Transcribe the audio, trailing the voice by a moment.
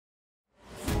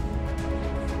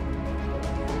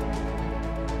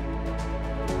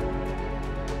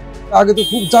আগে তো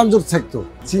খুব যানজট থাকতো,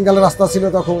 সিঙ্গেল রাস্তা ছিল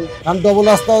তখন, আর ডবল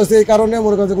রাস্তা হয়েছে এই কারণে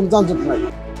মনে করেন কোনো যানজট নাই।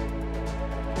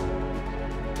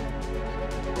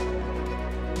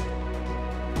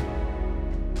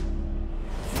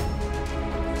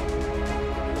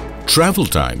 Travel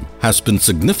time has been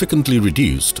significantly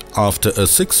reduced after a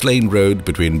 6-lane road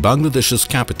between Bangladesh's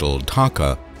capital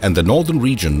Dhaka and the northern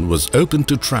region was opened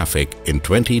to traffic in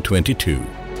 2022.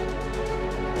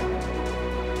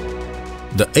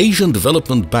 The Asian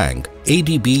Development Bank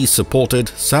 (ADB) supported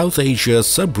South Asia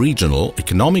Subregional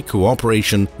Economic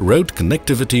Cooperation Road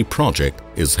Connectivity Project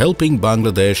is helping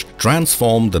Bangladesh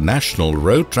transform the national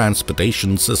road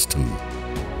transportation system.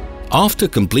 After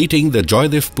completing the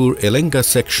Joydevpur-Elenga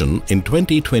section in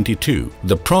 2022,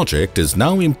 the project is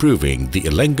now improving the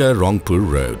Elenga-Rangpur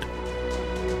road.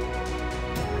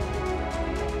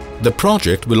 The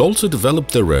project will also develop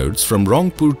the roads from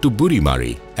Rangpur to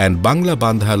Burimari and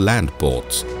Banglabandha land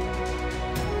ports.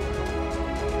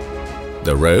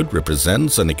 The road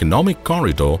represents an economic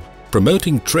corridor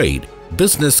promoting trade,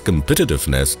 business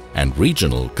competitiveness and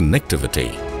regional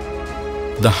connectivity.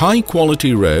 The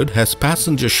high-quality road has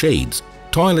passenger shades,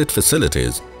 toilet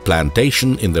facilities,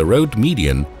 plantation in the road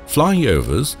median,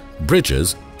 flyovers, bridges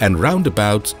and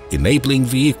roundabouts enabling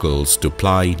vehicles to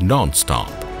ply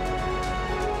non-stop.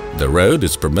 The road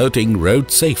is promoting road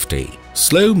safety,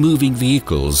 slow-moving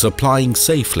vehicles are plying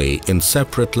safely in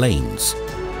separate lanes.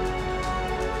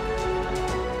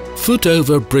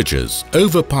 Foot-over bridges,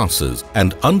 overpasses and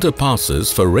underpasses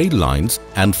for rail lines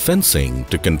and fencing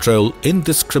to control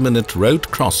indiscriminate road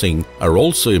crossing are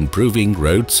also improving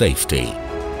road safety.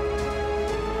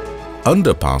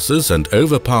 Underpasses and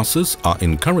overpasses are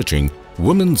encouraging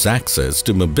women's access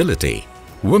to mobility.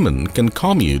 Women can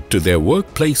commute to their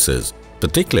workplaces,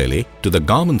 particularly to the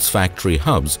garments factory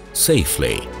hubs,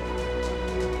 safely.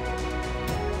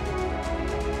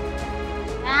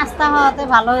 রাস্তা হওয়াতে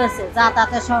ভালো হয়েছে,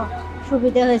 যাতায়াতে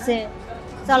সুবিধা হয়েছে,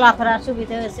 চলাফেরার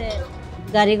সুবিধা হয়েছে,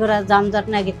 গাড়ি ঘোড়া যানজট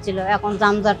না গিয়েছিল, এখন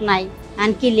যানজট নাই,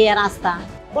 এখন ক্লিয়ার রাস্তা,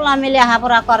 খোলা মিলে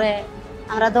হাপড়া করে,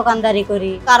 আমরা দোকানদারি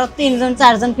করি, কারো 3 জন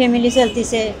 4 জন ফ্যামিলি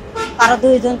চলতেছে, কারো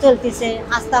 2 জন চলতেছে,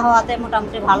 রাস্তা হওয়াতে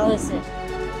মোটামুটি ভালো হয়েছে।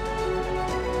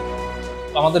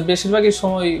 আমাদের বেশিরভাগই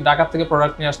সময় ঢাকা থেকে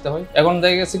প্রোডাক্ট নিয়ে আসতে হয়, এখন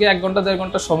দেখা গেছে কি 1 ঘন্টা 1.5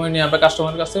 ঘন্টা সময় নিয়ে আমরা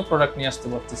কাস্টমারের কাছে প্রোডাক্ট নিয়ে আসতে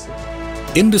পারতেছি।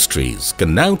 Industries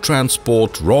can now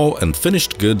transport raw and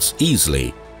finished goods easily,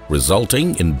 resulting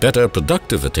in better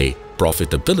productivity,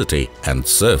 profitability and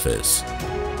service.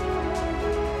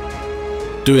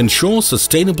 To ensure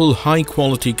sustainable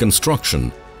high-quality construction,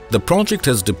 the project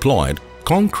has deployed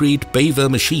concrete-paver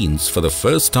machines for the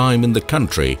first time in the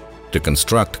country to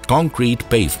construct concrete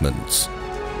pavements.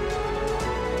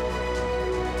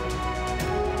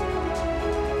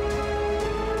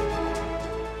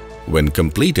 When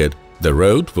completed, the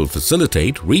road will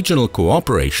facilitate regional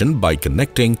cooperation by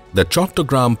connecting the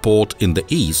Chattogram port in the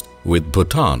east with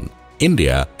Bhutan,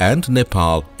 India and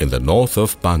Nepal in the north of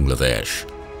Bangladesh.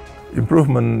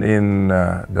 Improvement in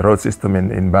the road system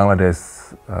in Bangladesh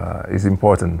is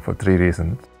important for 3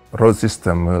 reasons. The road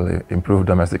system will improve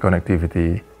domestic connectivity,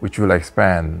 which will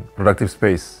expand productive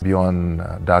space beyond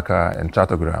Dhaka and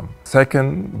Chattogram. Second,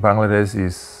 Bangladesh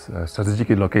is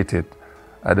strategically located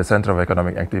at the center of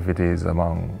economic activities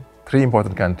among 3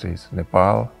 important countries,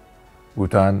 Nepal,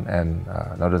 Bhutan and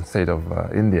northern state of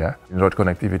India. Road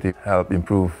connectivity help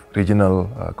improve regional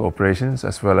cooperations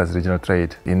as well as regional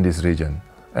trade in this region.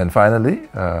 And finally,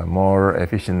 more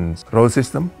efficient road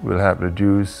system will help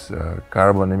reduce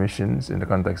carbon emissions in the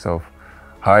context of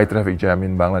high traffic jam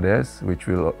in Bangladesh, which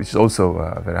is also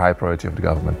a very high priority of the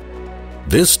government.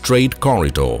 This trade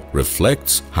corridor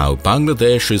reflects how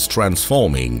Bangladesh is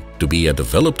transforming to be a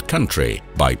developed country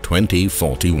by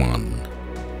 2041.